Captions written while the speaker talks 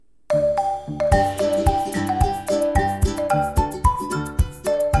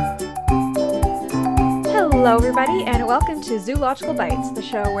Hello, everybody, and welcome to Zoological Bites, the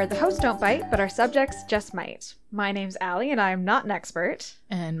show where the hosts don't bite, but our subjects just might. My name's Allie, and I am not an expert.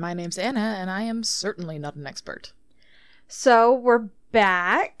 And my name's Anna, and I am certainly not an expert. So, we're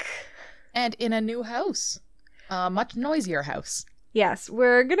back. And in a new house. A much noisier house. Yes,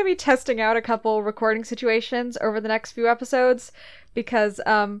 we're going to be testing out a couple recording situations over the next few episodes, because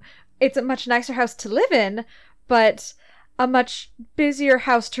it's a much nicer house to live in, but a much busier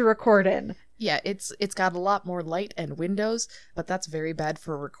house to record in. Yeah, it's got a lot more light and windows, but that's very bad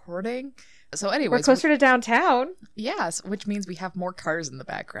for recording. So anyways, we're closer to downtown. Yes, which means we have more cars in the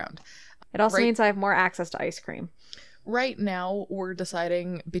background. It also means I have more access to ice cream. Right now, we're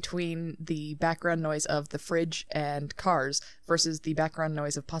deciding between the background noise of the fridge and cars versus the background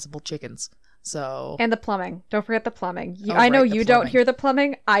noise of possible chickens. And the plumbing. Don't forget the plumbing. I know you don't hear the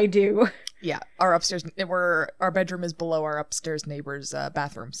plumbing. I do. Yeah, our bedroom is below our upstairs neighbor's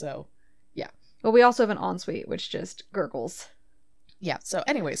bathroom, so yeah. Well, we also have an ensuite, which just gurgles. Yeah, so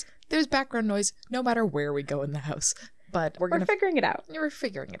anyways, there's background noise no matter where we go in the house. But we're figuring it out. We're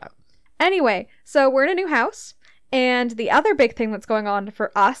figuring it out. Anyway, so we're in a new house, and the other big thing that's going on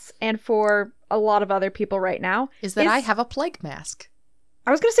for us and for a lot of other people right now is that I have a plague mask.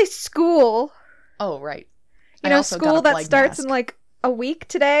 I was going to say school. Oh, right. School that starts in like a week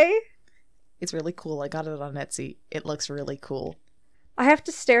today. It's really cool. I got it on Etsy. It looks really cool. I have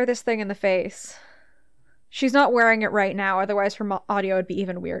to stare this thing in the face. She's not wearing it right now, otherwise her audio would be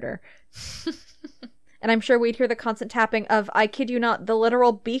even weirder. And I'm sure we'd hear the constant tapping of, I kid you not, the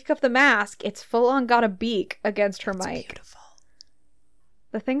literal beak of the mask. It's full on got a beak against her mic. Beautiful.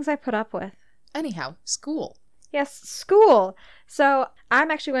 The things I put up with. Anyhow, school. Yes, school. So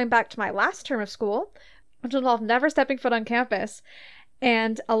I'm actually going back to my last term of school, which involved never stepping foot on campus,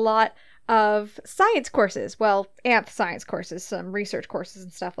 and a lot of science courses. Well, anth science courses, some research courses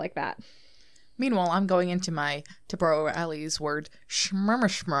and stuff like that. Meanwhile, I'm going into my, to borrow Allie's word,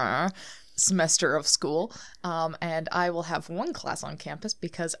 shmurmashmur semester of school, and I will have one class on campus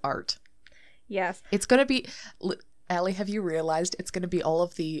because art. Yes. It's going to be... Allie, have you realized it's going to be all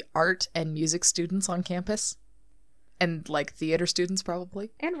of the art and music students on campus? And, like, theater students, probably?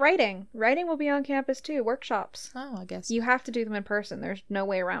 And writing. Writing will be on campus, too. Workshops. Oh, I guess. You have to do them in person. There's no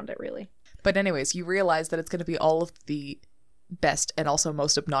way around it, really. But anyways, you realize that it's going to be all of the best and also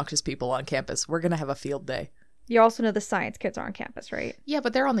most obnoxious people on campus. We're going to have a field day. You also know the science kids are on campus, right? Yeah,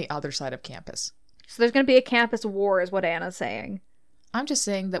 but they're on the other side of campus. So there's going to be a campus war, is what Anna's saying. I'm just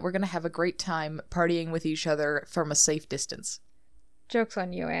saying that we're going to have a great time partying with each other from a safe distance. Joke's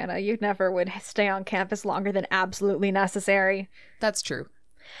on you, Anna. You never would stay on campus longer than absolutely necessary. That's true.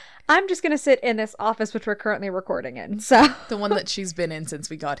 I'm just going to sit in this office which we're currently recording in, so... The one that she's been in since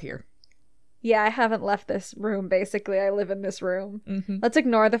we got here. Yeah, I haven't left this room, basically. I live in this room. Mm-hmm. Let's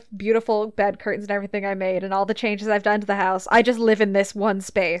ignore the beautiful bed curtains and everything I made and all the changes I've done to the house. I just live in this one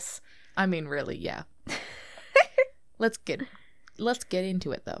space. I mean, really, yeah. Let's get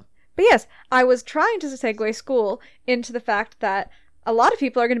into it, though. But yes, I was trying to segue school into the fact that a lot of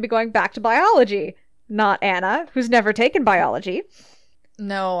people are going to be going back to biology. Not Anna, who's never taken biology.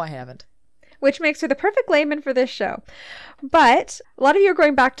 No, I haven't. Which makes her the perfect layman for this show. But a lot of you are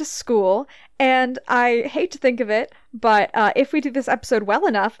going back to school, and I hate to think of it, but if we do this episode well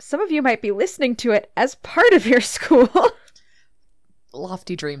enough, some of you might be listening to it as part of your school.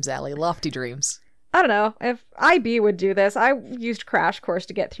 Lofty dreams, Allie. Lofty dreams. I don't know. If IB would do this, I used Crash Course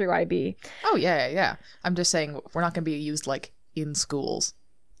to get through IB. Oh, yeah. I'm just saying we're not going to be used, like, in schools.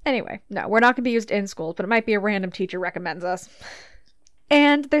 Anyway, no, we're not going to be used in schools, but it might be a random teacher recommends us.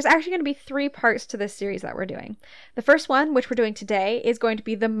 And there's actually going to be 3 parts to this series that we're doing. The first one, which we're doing today, is going to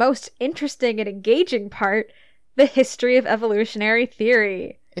be the most interesting and engaging part, the history of evolutionary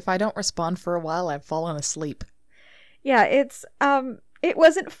theory. If I don't respond for a while, I've fallen asleep. Yeah, it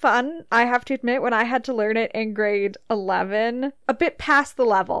wasn't fun, I have to admit, when I had to learn it in grade 11. A bit past the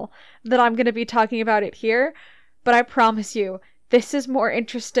level that I'm going to be talking about it here. But I promise you, this is more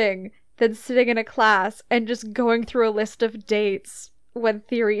interesting than sitting in a class and just going through a list of dates when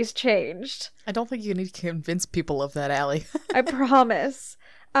theories changed. I don't think you need to convince people of that, Allie. I promise.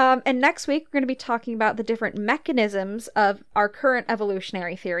 And next week, we're going to be talking about the different mechanisms of our current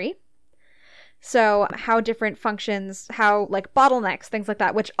evolutionary theory. So how different functions, how like bottlenecks, things like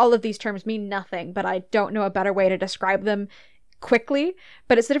that, which all of these terms mean nothing, but I don't know a better way to describe them quickly.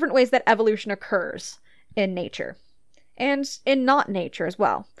 But it's the different ways that evolution occurs in nature and in not nature as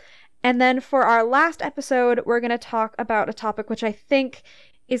well. And then for our last episode, we're going to talk about a topic which I think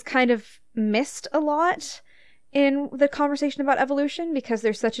is kind of missed a lot in the conversation about evolution because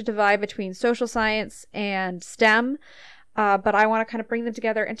there's such a divide between social science and STEM. But I want to kind of bring them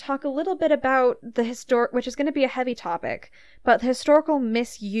together and talk a little bit about the which is going to be a heavy topic, but the historical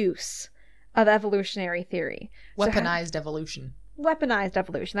misuse of evolutionary theory. Weaponized evolution. Weaponized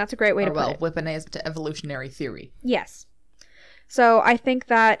evolution. That's a great way to put it. Weaponized evolutionary theory. Yes. So I think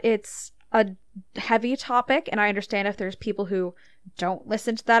that it's a heavy topic, and I understand if there's people who don't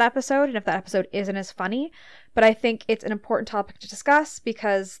listen to that episode and if that episode isn't as funny, but I think it's an important topic to discuss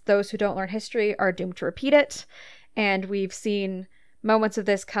because those who don't learn history are doomed to repeat it, and we've seen moments of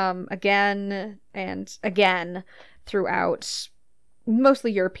this come again and again throughout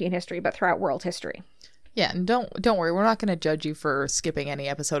mostly European history, but throughout world history. Yeah, and don't worry, we're not going to judge you for skipping any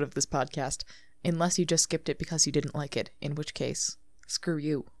episode of this podcast unless you just skipped it because you didn't like it, in which case, screw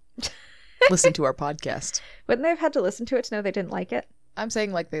you. Listen to our podcast. Wouldn't they have had to listen to it to know they didn't like it? I'm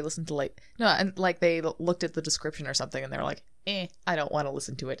saying like they listened to and like they looked at the description or something and they were like, I don't want to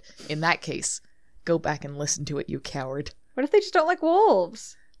listen to it. In that case, go back and listen to it, you coward. What if they just don't like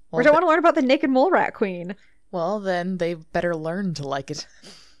wolves? Or don't want to learn about the naked mole rat queen? Well, then they better learn to like it.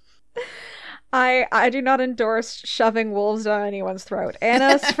 I do not endorse shoving wolves down anyone's throat.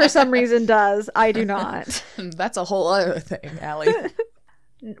 Anna, for some reason, does. I do not. That's a whole other thing, Allie.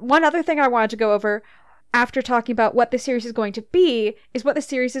 One other thing I wanted to go over after talking about what the series is going to be is what the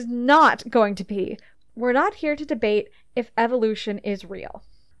series is not going to be. We're not here to debate if evolution is real.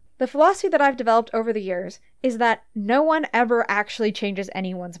 The philosophy that I've developed over the years is that no one ever actually changes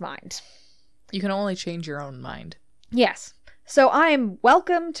anyone's mind. You can only change your own mind. Yes. So I am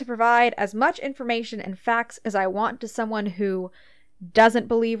welcome to provide as much information and facts as I want to someone who doesn't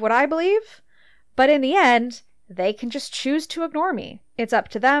believe what I believe, but in the end, they can just choose to ignore me. It's up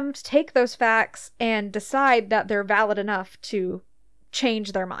to them to take those facts and decide that they're valid enough to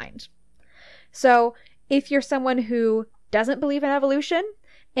change their mind. So if you're someone who doesn't believe in evolution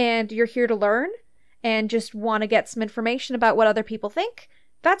and you're here to learn and just want to get some information about what other people think,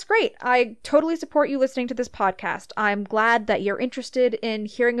 that's great. I totally support you listening to this podcast. I'm glad that you're interested in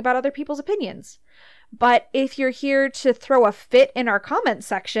hearing about other people's opinions. But if you're here to throw a fit in our comments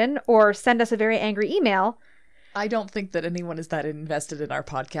section or send us a very angry email, I don't think that anyone is that invested in our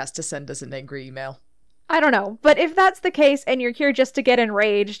podcast to send us an angry email. I don't know. But if that's the case and you're here just to get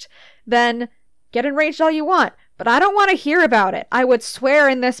enraged, then get enraged all you want. But I don't want to hear about it. I would swear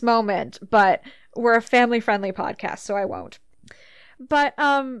in this moment, but we're a family-friendly podcast, so I won't. But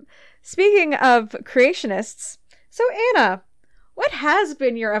speaking of creationists, so Anna, what has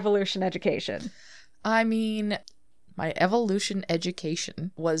been your evolution education? I mean, my evolution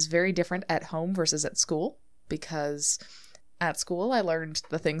education was very different at home versus at school. Because at school, I learned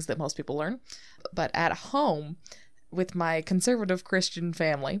the things that most people learn. But at home, with my conservative Christian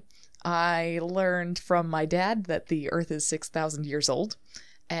family, I learned from my dad that the Earth is 6,000 years old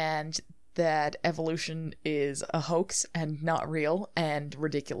and that evolution is a hoax and not real and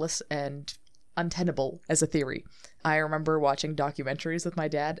ridiculous and untenable as a theory. I remember watching documentaries with my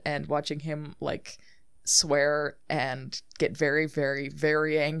dad and watching him, swear and get very, very,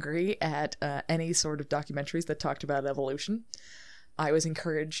 very angry at any sort of documentaries that talked about evolution. I was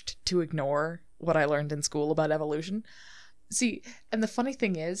encouraged to ignore what I learned in school about evolution. See, and the funny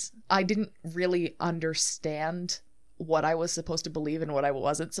thing is, I didn't really understand what I was supposed to believe and what I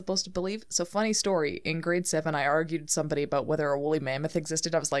wasn't supposed to believe. So funny story, in grade 7, I argued with somebody about whether a woolly mammoth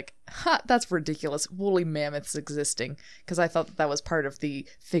existed. I was like, that's ridiculous, woolly mammoths existing, because I thought that was part of the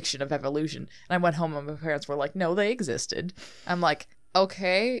fiction of evolution. And I went home and my parents were like, no, they existed. I'm like,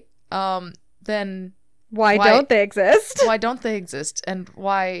 okay, then... Why don't they exist? Why don't they exist? And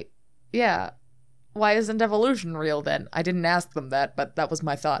why isn't evolution real then? I didn't ask them that, but that was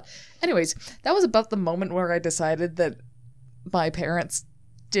my thought. Anyways, that was about the moment where I decided that my parents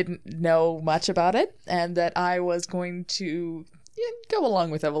didn't know much about it and that I was going to go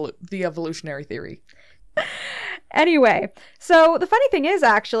along with the evolutionary theory. Anyway, so the funny thing is,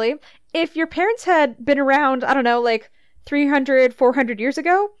 actually, if your parents had been around, 300, 400 years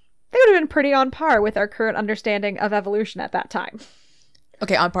ago, they would have been pretty on par with our current understanding of evolution at that time.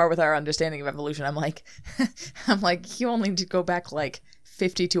 Okay, on par with our understanding of evolution. I'm like, you only need to go back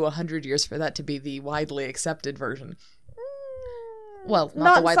 50 to 100 years for that to be the widely accepted version. Well,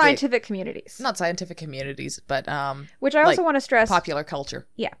 not scientific communities. Not scientific communities, but which I also want to stress, popular culture.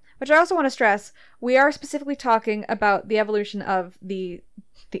 Yeah, which I also want to stress, we are specifically talking about the evolution of the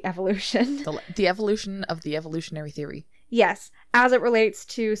evolution. The evolution of the evolutionary theory. Yes, as it relates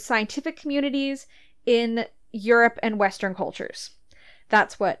to scientific communities in Europe and Western cultures.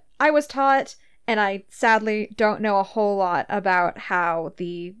 That's what I was taught, and I sadly don't know a whole lot about how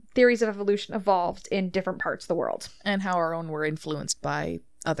the theories of evolution evolved in different parts of the world. And how our own were influenced by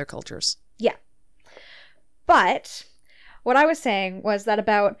other cultures. Yeah. But what I was saying was that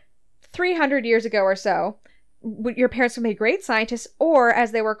about 300 years ago or so, your parents would be great scientists, or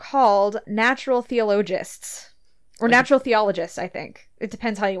as they were called, natural theologists. Or natural theologists, I think. It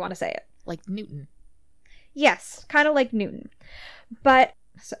depends how you want to say it. Like Newton. Yes, kind of like Newton. But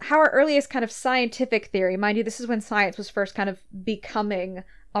so how our earliest kind of scientific theory, mind you, this is when science was first kind of becoming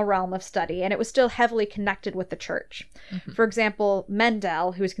a realm of study, and it was still heavily connected with the church. Mm-hmm. For example,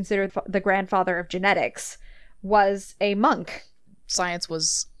 Mendel, who is considered the grandfather of genetics, was a monk. Science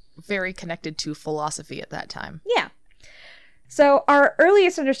was very connected to philosophy at that time. Yeah. So our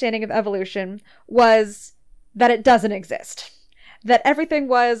earliest understanding of evolution was that it doesn't exist. That everything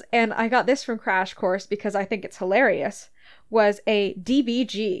was, and I got this from Crash Course because I think it's hilarious, was a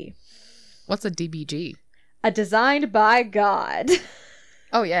DBG. What's a DBG? A designed by God.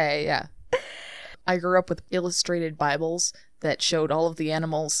 Oh, yeah. I grew up with illustrated Bibles that showed all of the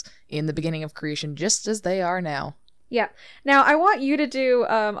animals in the beginning of creation just as they are now. Yeah. Now, I want you to do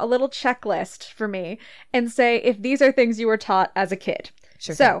a little checklist for me and say if these are things you were taught as a kid.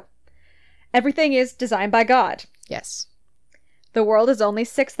 Sure. So, everything is designed by God. Yes. The world is only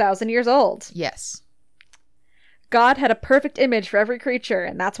 6,000 years old. Yes. God had a perfect image for every creature,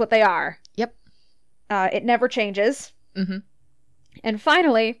 and that's what they are. Yep. It never changes. Mm-hmm. And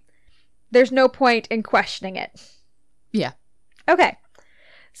finally, there's no point in questioning it. Yeah. Okay.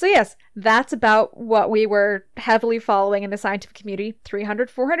 So yes, that's about what we were heavily following in the scientific community 300,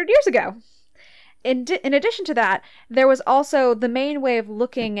 400 years ago. In addition to that, there was also the main way of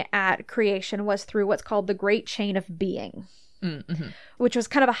looking at creation was through what's called the Great Chain of Being, Mm-hmm. which was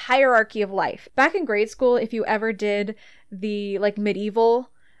kind of a hierarchy of life. Back in grade school, if you ever did the like medieval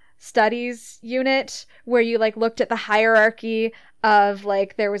studies unit where you like looked at the hierarchy of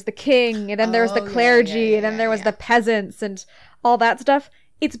like there was the king and then there was the clergy and then there was the peasants and all that stuff.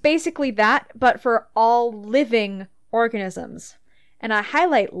 It's basically that, but for all living organisms. And I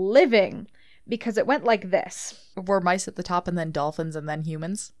highlight living because it went like this. Were mice at the top and then dolphins and then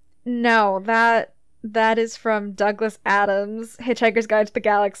humans? No, that is from Douglas Adams' Hitchhiker's Guide to the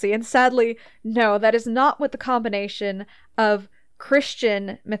Galaxy. And sadly, no, that is not what the combination of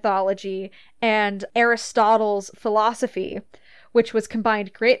Christian mythology and Aristotle's philosophy, which was combined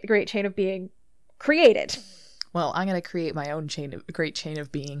to create the Great Chain of Being, created. Well, I'm going to create my own great chain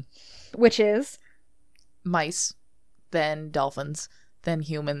of being. Which is? Mice, then dolphins, then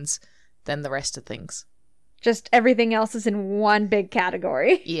humans, then the rest of things. Just everything else is in one big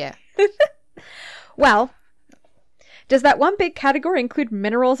category. Yeah. Well, does that one big category include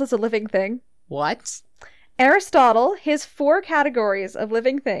minerals as a living thing? What? Aristotle, his 4 categories of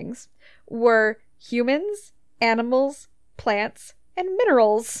living things were humans, animals, plants, and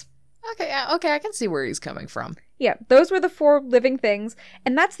minerals. Okay, I can see where he's coming from. Yeah, those were the 4 living things,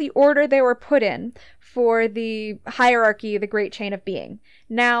 and that's the order they were put in for the hierarchy, the Great Chain of Being.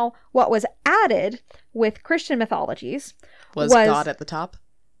 Now, what was added with Christian mythologies was God at the top?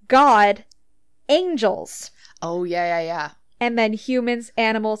 God, angels. Oh, yeah. And then humans,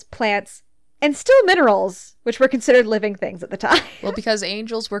 animals, plants, and still minerals, which were considered living things at the time. Well, because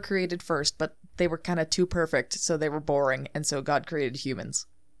angels were created first, but they were kind of too perfect, so they were boring, and so God created humans.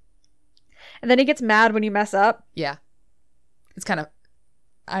 And then he gets mad when you mess up. Yeah. It's kind of...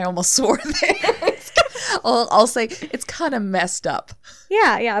 I almost swore there. I'll say it's kind of messed up.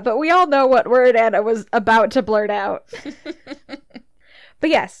 Yeah, but we all know what word Anna was about to blurt out. But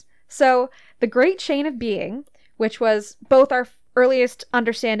yes, so the Great Chain of Being, which was both our earliest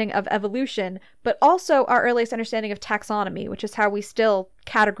understanding of evolution, but also our earliest understanding of taxonomy, which is how we still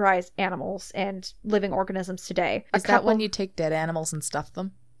categorize animals and living organisms today. Is that when you take dead animals and stuff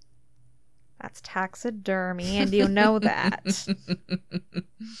them? That's taxidermy, and you know that.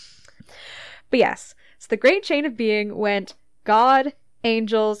 But yes, so the Great Chain of Being went God,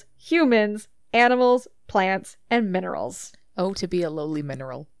 angels, humans, animals, plants, and minerals. Oh, to be a lowly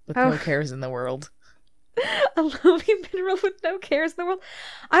mineral with no cares in the world. A lowly mineral with no cares in the world.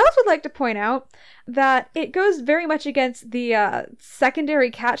 I also would like to point out that it goes very much against the secondary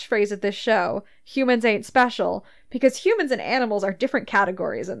catchphrase of this show, humans ain't special, because humans and animals are different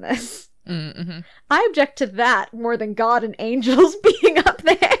categories in this. Mm-hmm. I object to that more than God and angels being up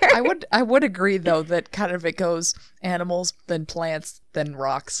there. I would agree, though, that kind of it goes animals, then plants, then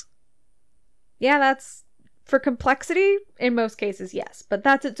rocks. Yeah, that's... For complexity, in most cases, yes. But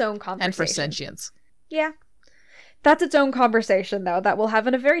that's its own conversation. And for sentience. Yeah. That's its own conversation, though, that we'll have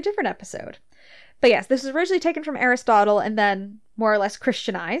in a very different episode. But yes, this was originally taken from Aristotle and then more or less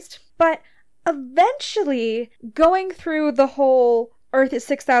Christianized. But eventually, going through the whole Earth is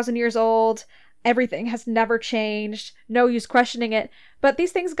 6,000 years old, everything has never changed, no use questioning it, but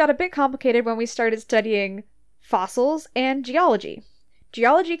these things got a bit complicated when we started studying fossils and geology.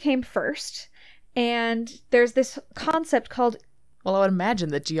 Geology came first, and there's this concept called... Well, I would imagine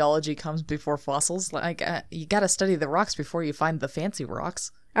that geology comes before fossils. Like, you gotta study the rocks before you find the fancy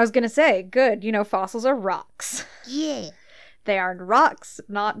rocks. I was gonna say, good, fossils are rocks. Yeah. They are rocks,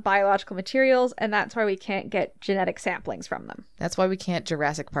 not biological materials, and that's why we can't get genetic samplings from them. That's why we can't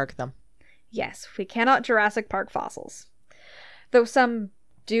Jurassic Park them. Yes, we cannot Jurassic Park fossils. Though some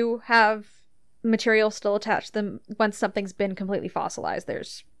do have material still attached to them. Once something's been completely fossilized,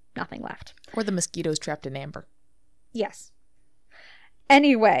 there's nothing left. Or the mosquitoes trapped in amber. Yes.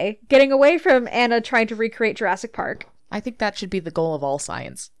 Anyway, getting away from Anna trying to recreate Jurassic Park. I think that should be the goal of all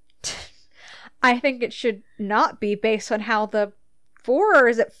science. I think it should not be, based on how the 4, or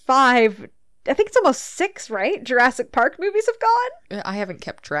is it 5, I think it's almost 6, right? Jurassic Park movies have gone? I haven't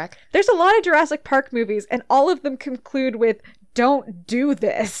kept track. There's a lot of Jurassic Park movies, and all of them conclude with, don't do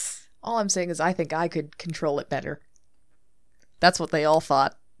this. All I'm saying is I think I could control it better. That's what they all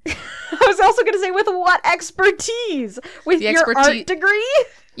thought. I was also going to say, with what expertise? With your art degree?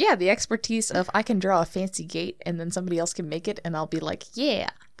 Yeah, the expertise of I can draw a fancy gate and then somebody else can make it and I'll be like, yeah,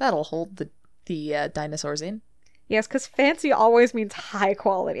 that'll hold the dinosaurs in. Yes, because fancy always means high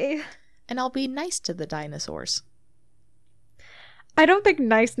quality. And I'll be nice to the dinosaurs. I don't think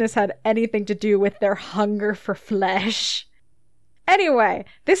niceness had anything to do with their hunger for flesh. Anyway,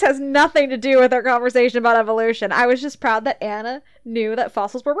 this has nothing to do with our conversation about evolution. I was just proud that Anna knew that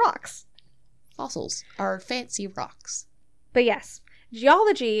fossils were rocks. Fossils are fancy rocks. But yes,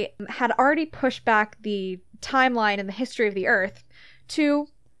 geology had already pushed back the timeline and the history of the Earth to,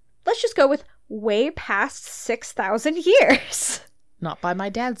 let's just go with, way past 6,000 years. Not by my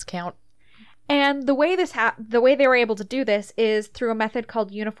dad's count. And the way the way they were able to do this is through a method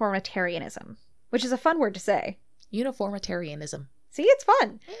called uniformitarianism, which is a fun word to say. Uniformitarianism. See, it's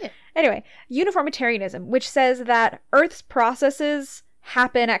fun. Yeah. Anyway, uniformitarianism, which says that Earth's processes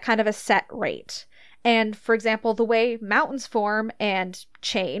happen at kind of a set rate. And, for example, the way mountains form and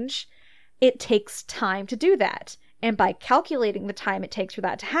change, it takes time to do that. And by calculating the time it takes for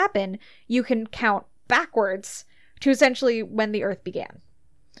that to happen, you can count backwards to essentially when the Earth began.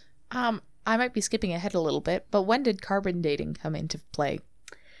 I might be skipping ahead a little bit, but when did carbon dating come into play?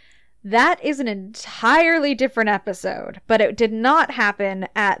 That is an entirely different episode, but it did not happen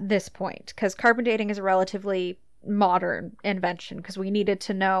at this point, because carbon dating is a relatively modern invention, because we needed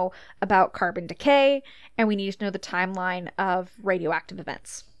to know about carbon decay, and we needed to know the timeline of radioactive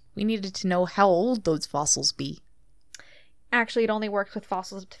events. We needed to know how old those fossils be. Actually, it only works with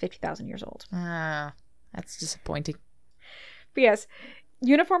fossils up to 50,000 years old. Ah, that's disappointing. But yes,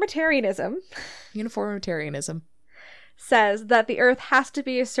 uniformitarianism says that the Earth has to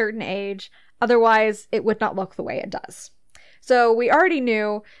be a certain age, otherwise it would not look the way it does. So we already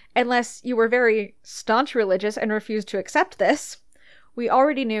knew, unless you were very staunch religious and refused to accept this, we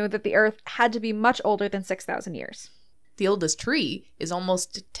already knew that the Earth had to be much older than 6,000 years. The oldest tree is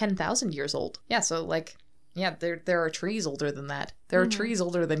almost 10,000 years old. Yeah, so there are trees older than that. There are trees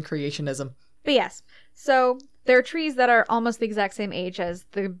older than creationism. But yes, so there are trees that are almost the exact same age as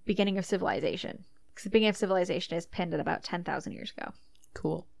the beginning of civilization. Because the beginning of civilization is pinned at about 10,000 years ago.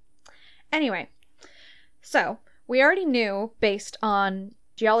 Cool. Anyway, so we already knew, based on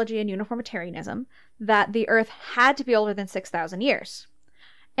geology and uniformitarianism, that the Earth had to be older than 6,000 years.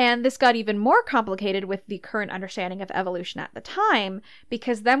 And this got even more complicated with the current understanding of evolution at the time,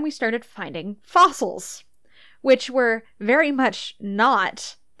 because then we started finding fossils, which were very much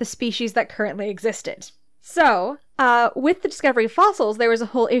not the species that currently existed. So, with the discovery of fossils, there was a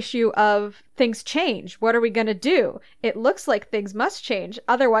whole issue of things change. What are we going to do? It looks like things must change.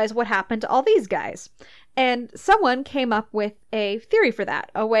 Otherwise, what happened to all these guys? And someone came up with a theory for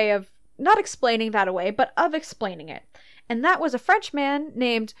that, a way of not explaining that away, but of explaining it. And that was a French man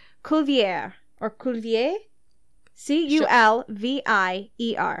named Cuvier, or Cuvier? C-U-L-V-I-E-R.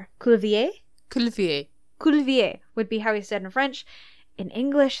 Cuvier? Cuvier. Cuvier would be how he said in French. In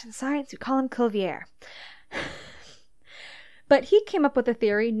English and science, we call him Cuvier. But he came up with a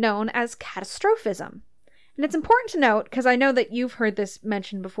theory known as catastrophism. And it's important to note, because I know that you've heard this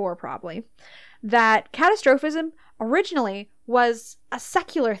mentioned before probably, that catastrophism originally was a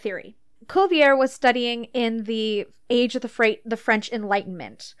secular theory. Cuvier was studying in the age of the French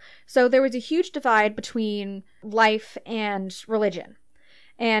Enlightenment. So there was a huge divide between life and religion.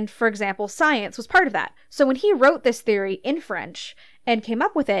 And, for example, science was part of that. So when he wrote this theory in French and came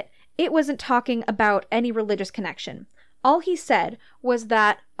up with it, it wasn't talking about any religious connection. All he said was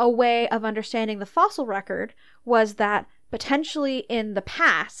that a way of understanding the fossil record was that potentially in the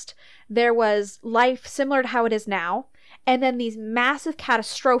past, there was life similar to how it is now, and then these massive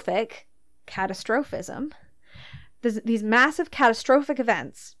catastrophism these massive catastrophic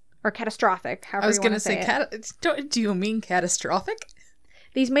events, or catastrophic, however I was you going want to to say it. Do you mean catastrophic?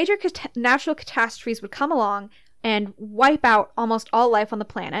 These major natural catastrophes would come along and wipe out almost all life on the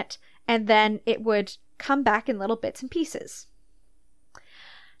planet, and then it would come back in little bits and pieces.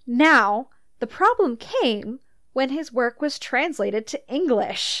 Now, the problem came when his work was translated to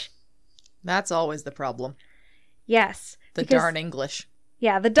English. That's always the problem. Yes. The darn English.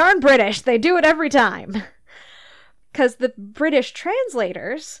 Yeah, the darn British. They do it every time. Because the British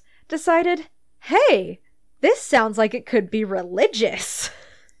translators decided, hey, this sounds like it could be religious.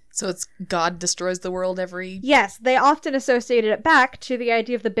 So it's God destroys the world every... Yes, they often associated it back to the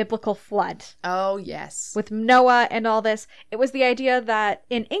idea of the biblical flood. Oh, yes. With Noah and all this. It was the idea that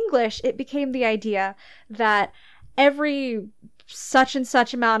in English, it became the idea that every such and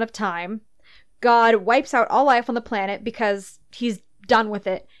such amount of time, God wipes out all life on the planet because he's done with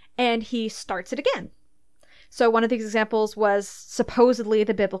it, and he starts it again. So one of these examples was supposedly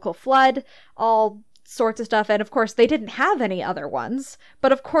the biblical flood, all sorts of stuff, and of course they didn't have any other ones,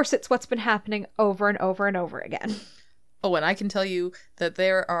 but of course it's what's been happening over and over and over again. Oh, and I can tell you that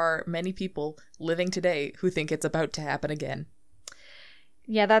there are many people living today who think it's about to happen again.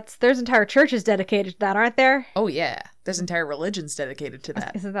 Yeah, there's entire churches dedicated to that, aren't there? Oh yeah, there's entire religions dedicated to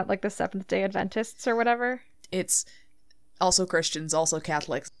that. Isn't that like the Seventh-day Adventists or whatever? It's also Christians, also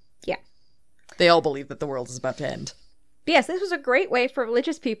Catholics. Yeah. They all believe that the world is about to end. But yes, this was a great way for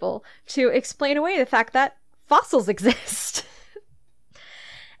religious people to explain away the fact that fossils exist.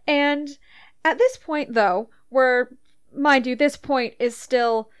 And at this point, though, mind you, this point is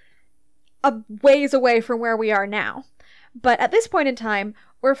still a ways away from where we are now. But at this point in time,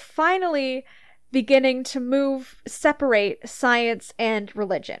 we're finally beginning to separate science and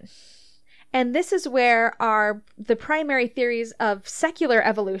religion. And this is where the primary theories of secular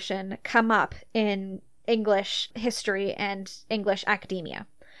evolution come up in English history and English academia.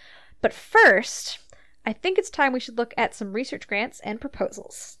 But first, I think it's time we should look at some research grants and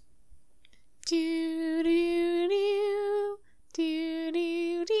proposals. Do, do, do, do,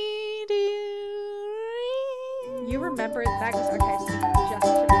 do, do, do. You remember that? Okay, I just need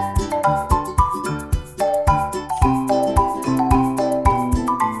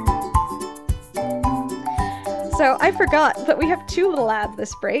So I forgot that we have two little ads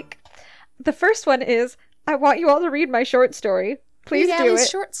this break. The first one is, I want you all to read my short story. Please do it.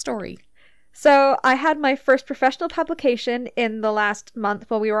 Short story. So I had my first professional publication in the last month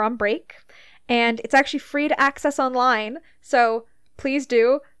while we were on break, and it's actually free to access online. So please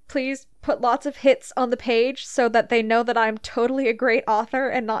do. Please put lots of hits on the page so that they know that I'm totally a great author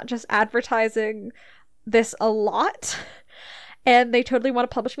and not just advertising this a lot. And they totally want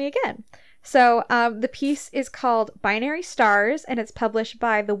to publish me again. So the piece is called Binary Stars, and it's published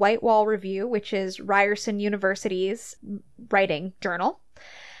by the White Wall Review, which is Ryerson University's writing journal.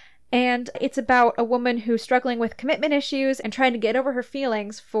 And it's about a woman who's struggling with commitment issues and trying to get over her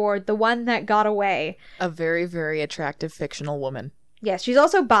feelings for the one that got away. A very, very attractive fictional woman. Yes, she's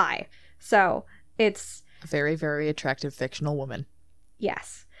also bi. So it's... A very, very attractive fictional woman.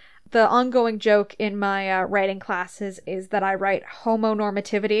 Yes. The ongoing joke in my writing classes is that I write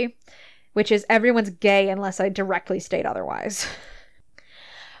homonormativity, which is everyone's gay unless I directly state otherwise.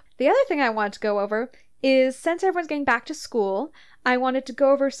 The other thing I wanted to go over is, since everyone's getting back to school, I wanted to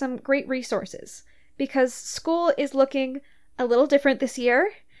go over some great resources, because school is looking a little different this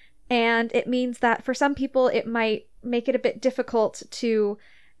year, and it means that for some people it might make it a bit difficult to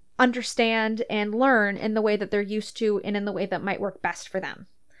understand and learn in the way that they're used to and in the way that might work best for them.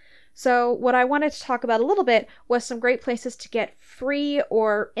 So what I wanted to talk about a little bit was some great places to get free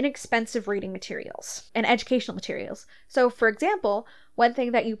or inexpensive reading materials and educational materials. So for example, one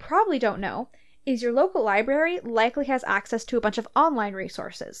thing that you probably don't know is your local library likely has access to a bunch of online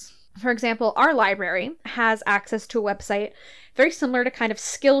resources. For example, our library has access to a website very similar to kind of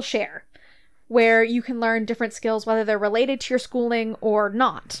Skillshare, where you can learn different skills whether they're related to your schooling or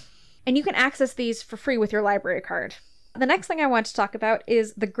not. And you can access these for free with your library card. The next thing I want to talk about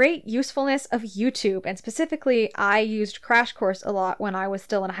is the great usefulness of YouTube, and specifically, I used Crash Course a lot when I was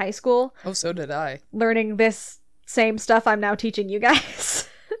still in high school. Oh, so did I. Learning this same stuff I'm now teaching you guys.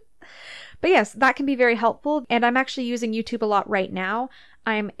 But yes, that can be very helpful, and I'm actually using YouTube a lot right now.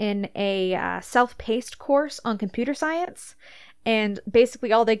 I'm in a self-paced course on computer science, and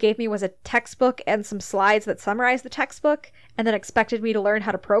basically all they gave me was a textbook and some slides that summarized the textbook, and then expected me to learn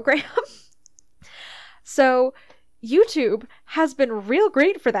how to program. So YouTube has been real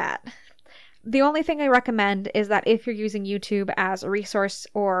great for that. The only thing I recommend is that if you're using YouTube as a resource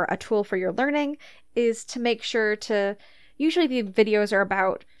or a tool for your learning, is to make sure to, usually the videos are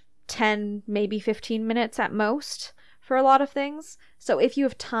about 10, maybe 15 minutes at most for a lot of things. So if you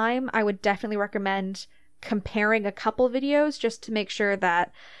have time, I would definitely recommend comparing a couple videos just to make sure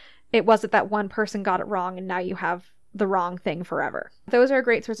that it wasn't that one person got it wrong and now you have the wrong thing forever. Those are a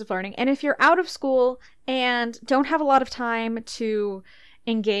great source of learning. And if you're out of school and don't have a lot of time to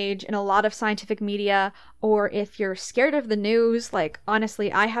engage in a lot of scientific media, or if you're scared of the news, like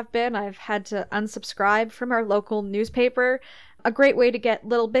honestly I have been, I've had to unsubscribe from our local newspaper. A great way to get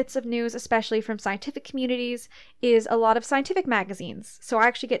little bits of news, especially from scientific communities, is a lot of scientific magazines. So I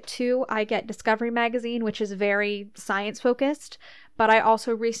actually get two. I get Discovery Magazine, which is very science focused, but I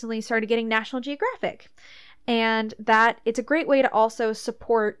also recently started getting National Geographic. And that it's a great way to also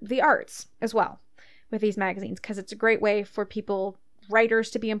support the arts as well with these magazines, because it's a great way for people, writers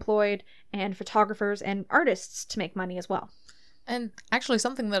to be employed, and photographers and artists to make money as well. And actually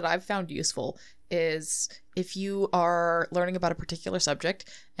something that I've found useful is if you are learning about a particular subject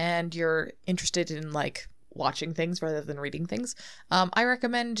and you're interested in like watching things rather than reading things, I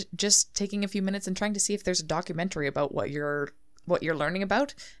recommend just taking a few minutes and trying to see if there's a documentary about what you're learning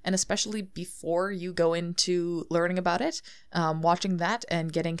about, and especially before you go into learning about it, watching that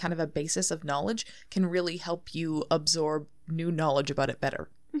and getting kind of a basis of knowledge can really help you absorb new knowledge about it better.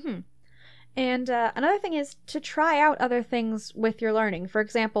 Mm-hmm. And another thing is to try out other things with your learning. For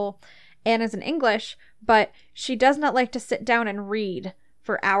example, Anna's in English, but she does not like to sit down and read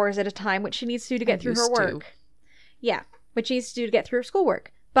for hours at a time, which she needs to do to get through her work. Yeah, which she needs to do to get through her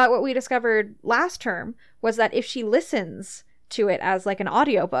schoolwork. But what we discovered last term was that if she listens to it as like an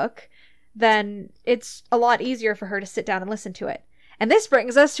audiobook, then it's a lot easier for her to sit down and listen to it. And this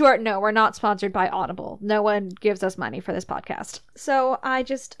brings us to no, we're not sponsored by Audible. No one gives us money for this podcast. So I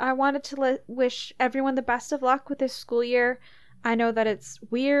wanted to wish everyone the best of luck with this school year. I know that it's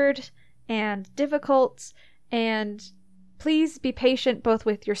weird and difficult, and please be patient both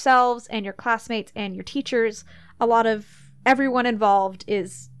with yourselves and your classmates and your teachers. Everyone involved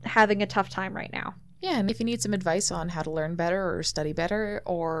is having a tough time right now. Yeah, and if you need some advice on how to learn better or study better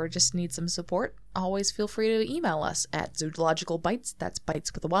or just need some support, always feel free to email us at zoologicalbites, that's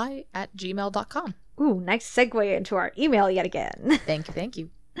bites with a Y, @gmail.com. Ooh, nice segue into our email yet again. Thank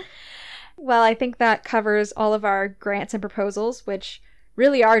you. Well, I think that covers all of our grants and proposals, which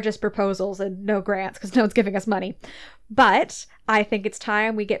really are just proposals and no grants because no one's giving us money. But I think it's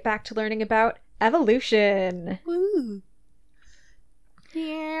time we get back to learning about evolution. Woo! Okay,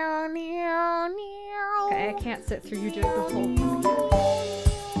 I can't sit through you doing the whole thing.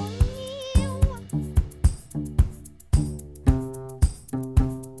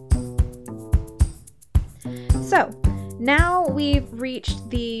 So, now we've reached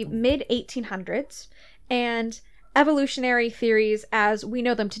the mid-1800s, and evolutionary theories as we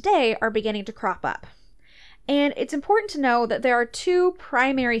know them today are beginning to crop up. And it's important to know that there are two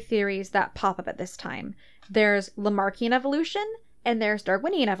primary theories that pop up at this time. There's Lamarckian evolution, and there's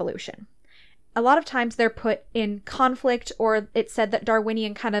Darwinian evolution. A lot of times they're put in conflict, or it's said that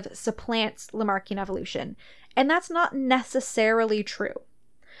Darwinian kind of supplants Lamarckian evolution. And that's not necessarily true.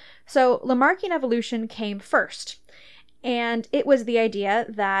 So Lamarckian evolution came first. And it was the idea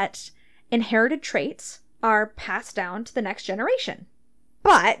that inherited traits are passed down to the next generation.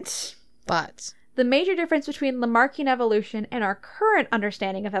 But the major difference between Lamarckian evolution and our current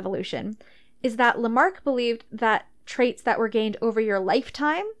understanding of evolution is that Lamarck believed that traits that were gained over your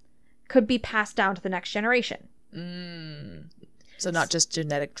lifetime could be passed down to the next generation. So not just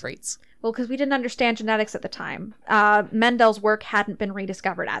genetic traits. Well, because we didn't understand genetics at the time. Mendel's work hadn't been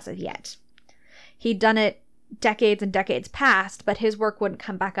rediscovered as of yet. He'd done it decades and decades past, but his work wouldn't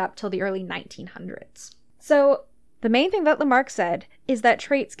come back up till the early 1900s. So the main thing that Lamarck said is that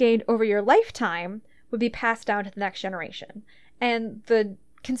traits gained over your lifetime would be passed down to the next generation. And the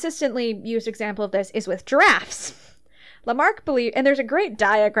consistently used example of this is with giraffes. Lamarck believed, and there's a great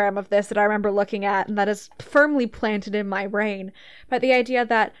diagram of this that I remember looking at and that is firmly planted in my brain, but the idea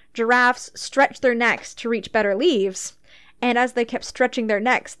that giraffes stretch their necks to reach better leaves, and as they kept stretching their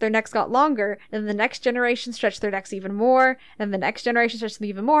necks got longer, and the next generation stretched their necks even more, and the next generation stretched them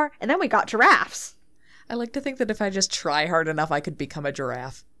even more, and then we got giraffes. I like to think that if I just try hard enough, I could become a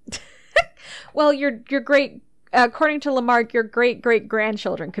giraffe. Well, your great, according to Lamarck, your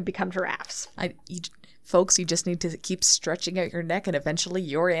great-great-grandchildren could become giraffes. Folks, you just need to keep stretching out your neck and eventually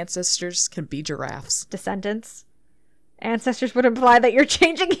your ancestors can be giraffes. Descendants. Ancestors would imply that you're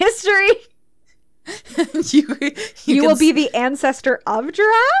changing history. you will be the ancestor of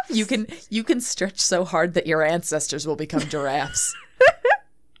giraffes? You can stretch so hard that your ancestors will become giraffes.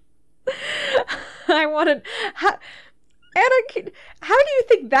 Anna, how do you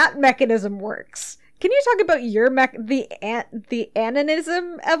think that mechanism works? Can you talk about your the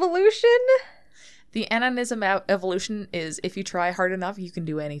Ananism evolution? The Ananism evolution is if you try hard enough, you can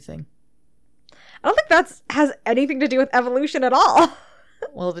do anything. I don't think that has anything to do with evolution at all.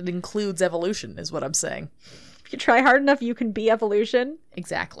 Well, it includes evolution, is what I'm saying. If you try hard enough, you can be evolution.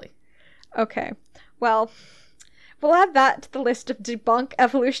 Exactly. Okay. Well, we'll add that to the list of debunk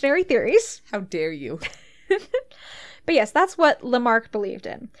evolutionary theories. How dare you? But yes, that's what Lamarck believed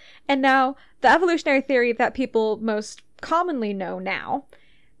in. And now, the evolutionary theory that people most commonly know now,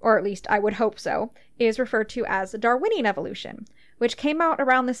 or at least I would hope so, is referred to as Darwinian evolution, which came out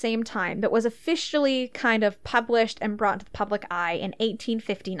around the same time but was officially kind of published and brought to the public eye in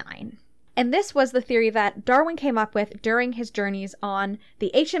 1859. And this was the theory that Darwin came up with during his journeys on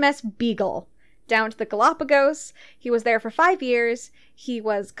the HMS Beagle down to the Galapagos. He was there for 5 years. He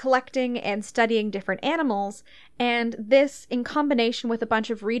was collecting and studying different animals, and this, in combination with a bunch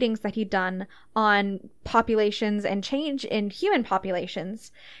of readings that he'd done on populations and change in human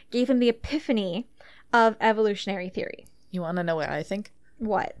populations, gave him the epiphany of evolutionary theory. You want to know what I think?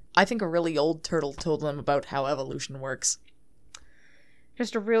 What? I think a really old turtle told them about how evolution works.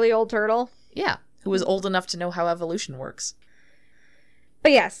 Just a really old turtle? Yeah, who was old enough to know how evolution works.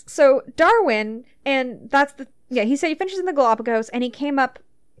 But yes, so Darwin, and that's he said he finishes in the Galapagos, and he came up,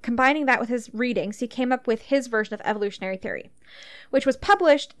 combining that with his readings, he came up with his version of evolutionary theory, which was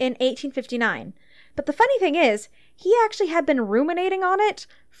published in 1859. But the funny thing is, he actually had been ruminating on it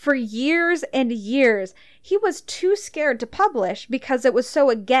for years and years. He was too scared to publish because it was so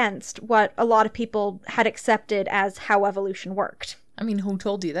against what a lot of people had accepted as how evolution worked. I mean, who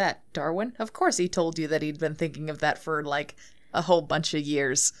told you that? Darwin? Of course he told you that he'd been thinking of that for, a whole bunch of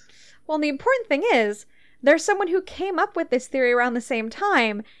years. Well, and the important thing is, there's someone who came up with this theory around the same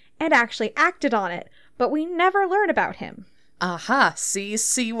time and actually acted on it, but we never learn about him. Aha,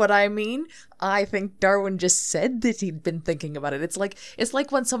 see what I mean? I think Darwin just said that he'd been thinking about it. It's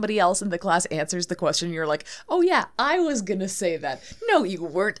like when somebody else in the class answers the question, you're like, oh yeah, I was gonna say that. No, you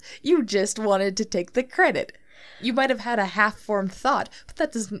weren't. You just wanted to take the credit. You might have had a half-formed thought, but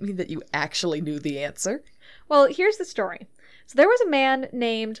that doesn't mean that you actually knew the answer. Well, here's the story. So there was a man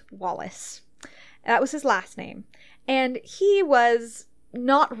named Wallace. That was his last name. And he was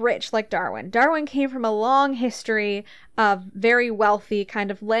not rich like Darwin. Darwin came from a long history of very wealthy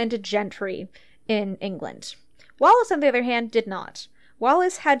kind of landed gentry in England. Wallace, on the other hand, did not.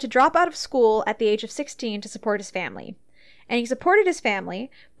 Wallace had to drop out of school at the age of 16 to support his family. And he supported his family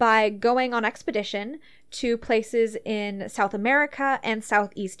by going on expedition to places in South America and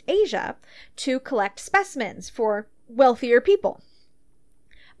Southeast Asia to collect specimens for wealthier people.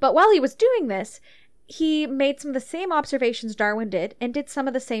 But while he was doing this, he made some of the same observations Darwin did and did some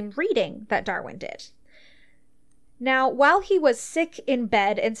of the same reading that Darwin did. Now, while he was sick in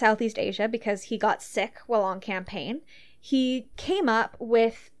bed in Southeast Asia because he got sick while on campaign, he came up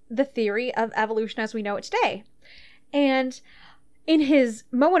with the theory of evolution as we know it today. And in his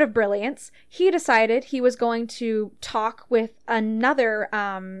moment of brilliance, he decided he was going to talk with another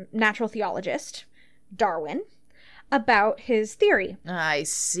natural theologist, Darwin, about his theory. I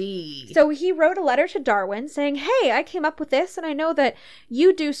see. So he wrote a letter to Darwin saying, hey, I came up with this, and I know that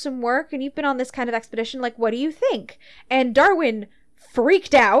you do some work, and you've been on this kind of expedition. What do you think? And Darwin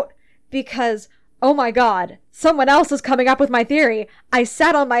freaked out because, oh my God, someone else is coming up with my theory. I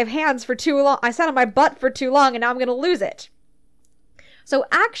sat on my hands for too long. I sat on my butt for too long, and now I'm going to lose it. So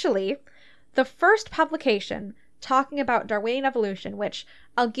actually, the first publication talking about Darwinian evolution, which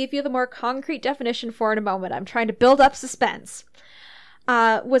I'll give you the more concrete definition for in a moment, I'm trying to build up suspense,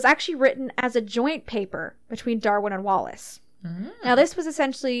 was actually written as a joint paper between Darwin and Wallace. Now, this was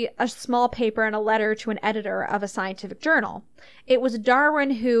essentially a small paper and a letter to an editor of a scientific journal. It was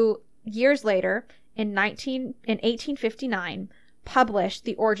Darwin who, years later, in 1859, published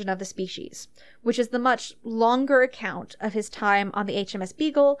The Origin of the Species, which is the much longer account of his time on the HMS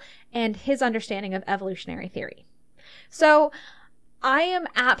Beagle and his understanding of evolutionary theory. So, I am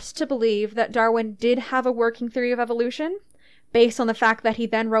apt to believe that Darwin did have a working theory of evolution, based on the fact that he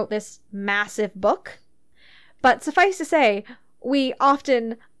then wrote this massive book. But suffice to say, we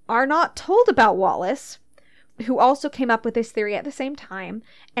often are not told about Wallace, who also came up with this theory at the same time,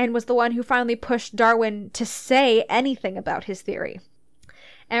 and was the one who finally pushed Darwin to say anything about his theory.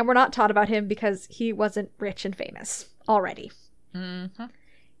 And we're not taught about him because he wasn't rich and famous already. Mm-hmm.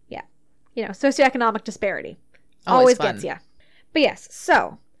 Yeah. Socioeconomic disparity. Always gets you. But yes,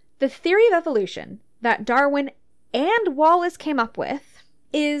 so, the theory of evolution that Darwin and Wallace came up with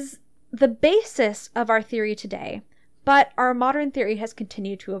is the basis of our theory today, but our modern theory has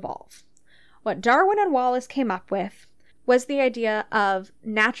continued to evolve. What Darwin and Wallace came up with was the idea of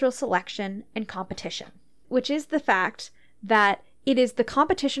natural selection and competition, which is the fact that it is the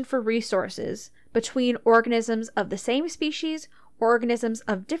competition for resources between organisms of the same species or organisms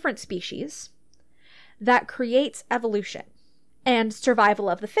of different species that creates evolution and survival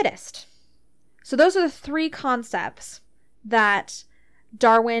of the fittest. So those are the three concepts that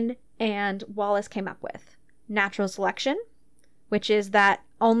Darwin and Wallace came up with. Natural selection, which is that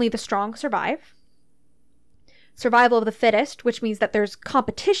only the strong survive. Survival of the fittest, which means that there's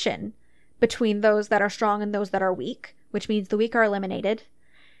competition between those that are strong and those that are weak, which means the weak are eliminated.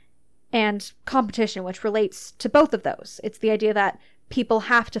 And competition, which relates to both of those. It's the idea that people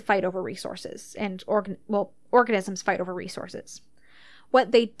have to fight over resources, and organisms fight over resources.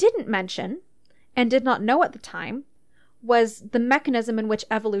 What they didn't mention, and did not know at the time, was the mechanism in which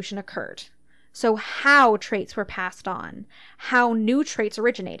evolution occurred. So how traits were passed on, how new traits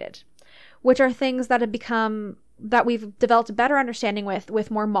originated, which are things that we've developed a better understanding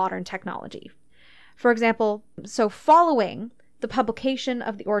with more modern technology. For example, so following the publication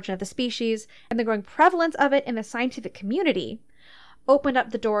of The Origin of the Species and the growing prevalence of it in the scientific community opened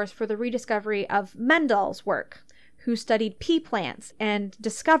up the doors for the rediscovery of Mendel's work, who studied pea plants and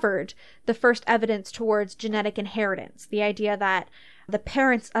discovered the first evidence towards genetic inheritance, the idea that the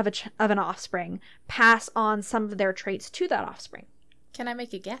parents of an offspring pass on some of their traits to that offspring. Can I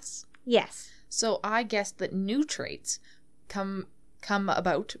make a guess? Yes. So I guess that new traits come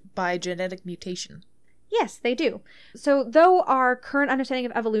about by genetic mutation. Yes, they do. So though our current understanding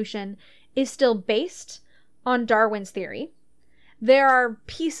of evolution is still based on Darwin's theory, there are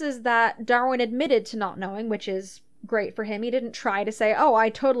pieces that Darwin admitted to not knowing, which is great for him. He didn't try to say, oh, I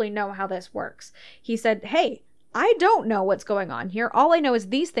totally know how this works. He said, hey, I don't know what's going on here. All I know is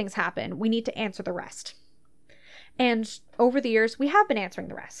these things happen. We need to answer the rest. And over the years, we have been answering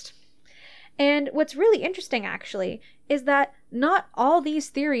the rest. And what's really interesting, actually, is that not all these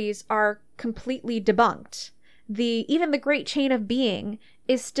theories are completely debunked. Even the Great Chain of Being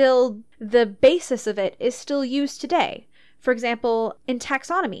is still, the basis of it is still used today. For example, in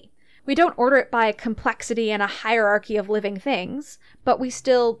taxonomy, we don't order it by complexity and a hierarchy of living things, but we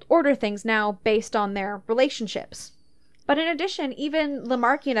still order things now based on their relationships. But in addition, even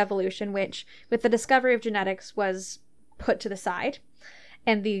Lamarckian evolution, which with the discovery of genetics was put to the side,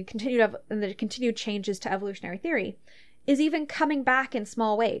 and the continued changes to evolutionary theory, is even coming back in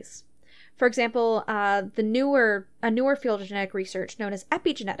small ways. For example, a newer field of genetic research known as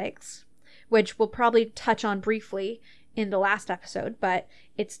epigenetics, which we'll probably touch on briefly in the last episode, but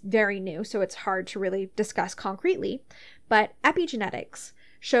it's very new, so it's hard to really discuss concretely. But epigenetics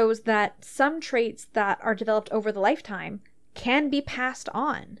shows that some traits that are developed over the lifetime can be passed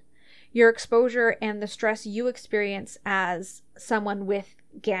on. Your exposure and the stress you experience as someone with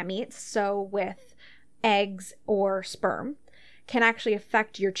gametes, so with eggs or sperm, can actually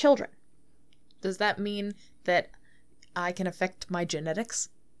affect your children. Does that mean that I can affect my genetics?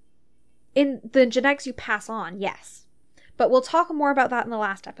 In the genetics you pass on, yes. But we'll talk more about that in the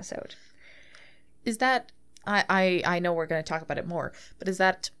last episode. Is that, I know we're going to talk about it more, but is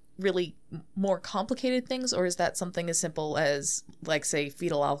that really more complicated things, or is that something as simple as, like, say,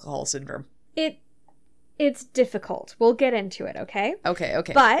 fetal alcohol syndrome? It's difficult. We'll get into it, okay? Okay.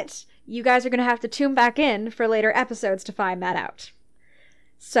 But you guys are going to have to tune back in for later episodes to find that out.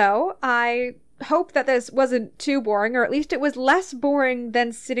 So I hope that this wasn't too boring, or at least it was less boring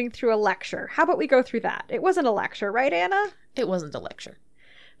than sitting through a lecture. How about we go through that? It wasn't a lecture, right, Anna? It wasn't a lecture.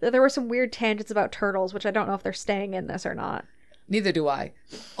 There were some weird tangents about turtles, which I don't know if they're staying in this or not. Neither do I.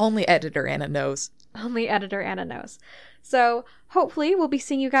 Only editor Anna knows. Only editor Anna knows. So hopefully we'll be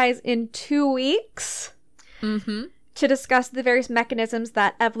seeing you guys in 2 weeks to discuss the various mechanisms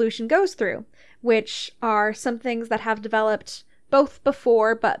that evolution goes through, which are some things that have developed both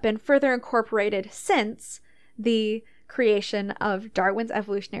before but been further incorporated since the creation of Darwin's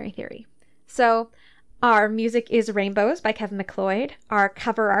evolutionary theory. So our music is Rainbows by Kevin MacLeod. Our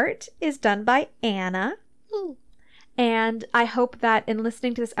cover art is done by Anna. Ooh. And I hope that in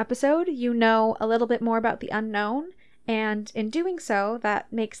listening to this episode, you know a little bit more about the unknown, and in doing so,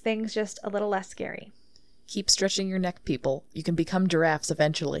 that makes things just a little less scary. Keep stretching your neck, people. You can become giraffes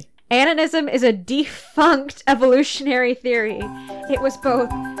eventually. Ananism is a defunct evolutionary theory. It was both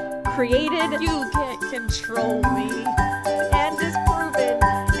created... You can't control me.